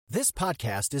This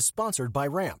podcast is sponsored by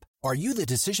Ramp. Are you the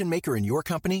decision maker in your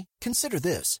company? Consider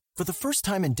this. For the first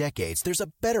time in decades, there's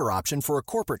a better option for a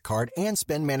corporate card and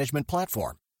spend management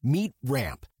platform. Meet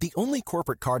Ramp, the only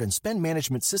corporate card and spend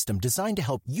management system designed to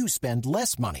help you spend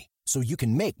less money so you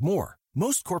can make more.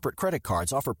 Most corporate credit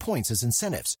cards offer points as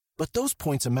incentives, but those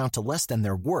points amount to less than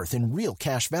their worth in real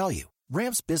cash value.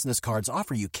 Ramp's business cards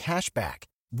offer you cash back,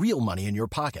 real money in your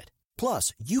pocket.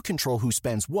 Plus, you control who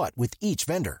spends what with each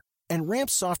vendor. And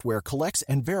Ramp's software collects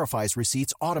and verifies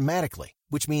receipts automatically,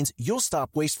 which means you'll stop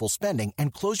wasteful spending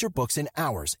and close your books in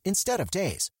hours instead of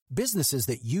days. Businesses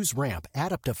that use Ramp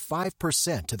add up to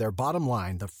 5% to their bottom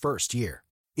line the first year.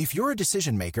 If you're a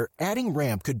decision maker, adding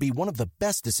Ramp could be one of the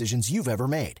best decisions you've ever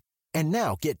made. And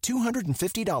now get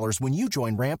 $250 when you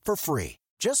join Ramp for free.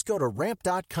 Just go to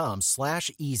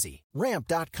ramp.com/easy.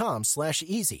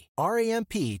 Ramp.com/easy.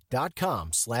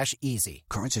 RAMP.com/easy.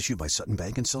 Cards issued by Sutton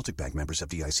Bank and Celtic Bank, members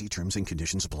FDIC. Terms and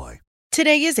conditions apply.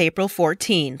 Today is April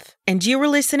 14th, and you are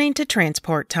listening to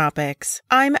Transport Topics.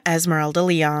 I'm Esmeralda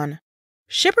Leon.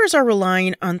 Shippers are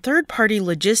relying on third-party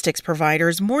logistics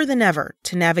providers more than ever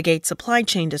to navigate supply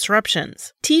chain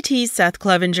disruptions. TT's Seth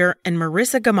Clevenger and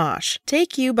Marissa Gamache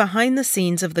take you behind the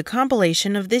scenes of the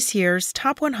compilation of this year's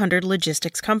Top 100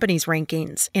 Logistics Companies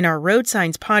rankings in our Road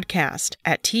Signs podcast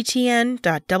at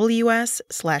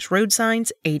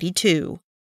ttn.ws/roadsigns82.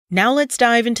 Now let's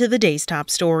dive into the day's top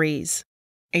stories.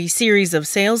 A series of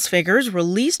sales figures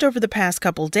released over the past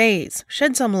couple days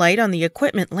shed some light on the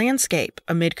equipment landscape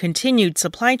amid continued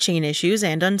supply chain issues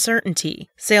and uncertainty.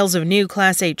 Sales of new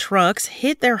Class 8 trucks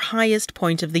hit their highest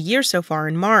point of the year so far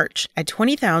in March at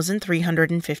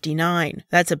 20,359.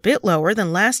 That's a bit lower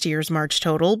than last year's March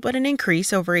total, but an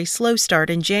increase over a slow start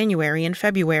in January and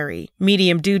February.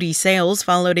 Medium-duty sales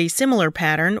followed a similar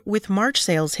pattern, with March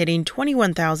sales hitting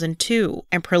 21,002,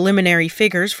 and preliminary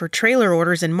figures for trailer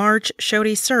orders in March showed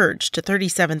a surge to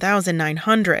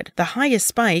 37,900, the highest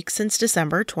spike since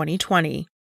December 2020.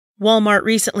 Walmart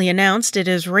recently announced it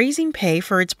is raising pay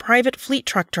for its private fleet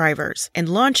truck drivers and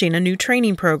launching a new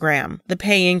training program. The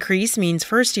pay increase means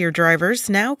first-year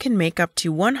drivers now can make up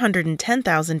to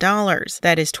 $110,000.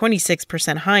 That is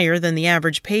 26% higher than the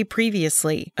average pay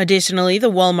previously. Additionally, the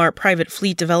Walmart Private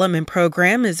Fleet Development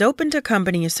Program is open to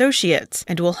company associates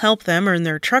and will help them earn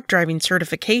their truck driving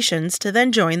certifications to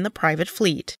then join the private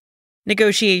fleet.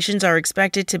 Negotiations are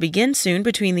expected to begin soon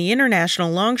between the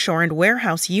International Longshore and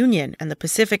Warehouse Union and the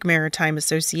Pacific Maritime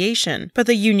Association, but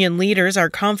the union leaders are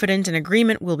confident an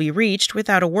agreement will be reached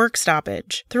without a work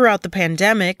stoppage. Throughout the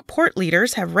pandemic, port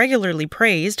leaders have regularly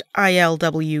praised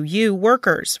ILWU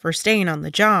workers for staying on the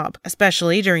job,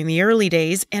 especially during the early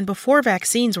days and before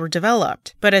vaccines were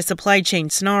developed. But as supply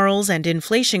chain snarls and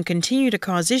inflation continue to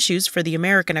cause issues for the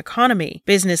American economy,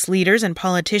 business leaders and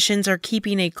politicians are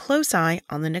keeping a close eye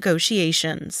on the negotiations.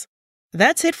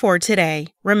 That's it for today.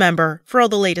 Remember, for all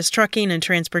the latest trucking and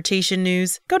transportation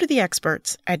news, go to the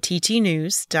experts at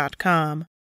ttnews.com.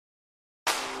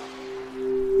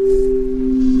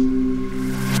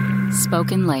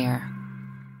 Spoken Layer.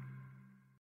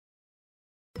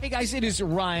 Hey guys, it is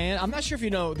Ryan. I'm not sure if you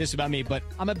know this about me, but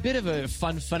I'm a bit of a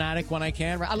fun fanatic when I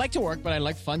can. I like to work, but I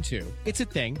like fun too. It's a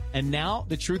thing. And now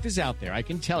the truth is out there. I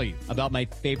can tell you about my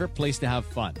favorite place to have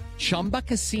fun. Chumba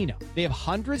Casino. They have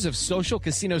hundreds of social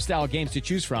casino style games to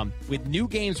choose from with new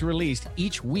games released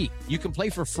each week. You can play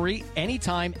for free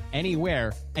anytime,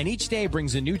 anywhere. And each day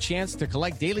brings a new chance to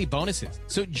collect daily bonuses.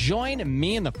 So join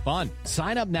me in the fun.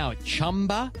 Sign up now at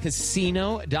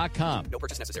ChumbaCasino.com. No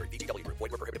purchase necessary. VGW Group.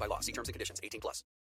 Void where prohibited by law. See terms and conditions. 18+.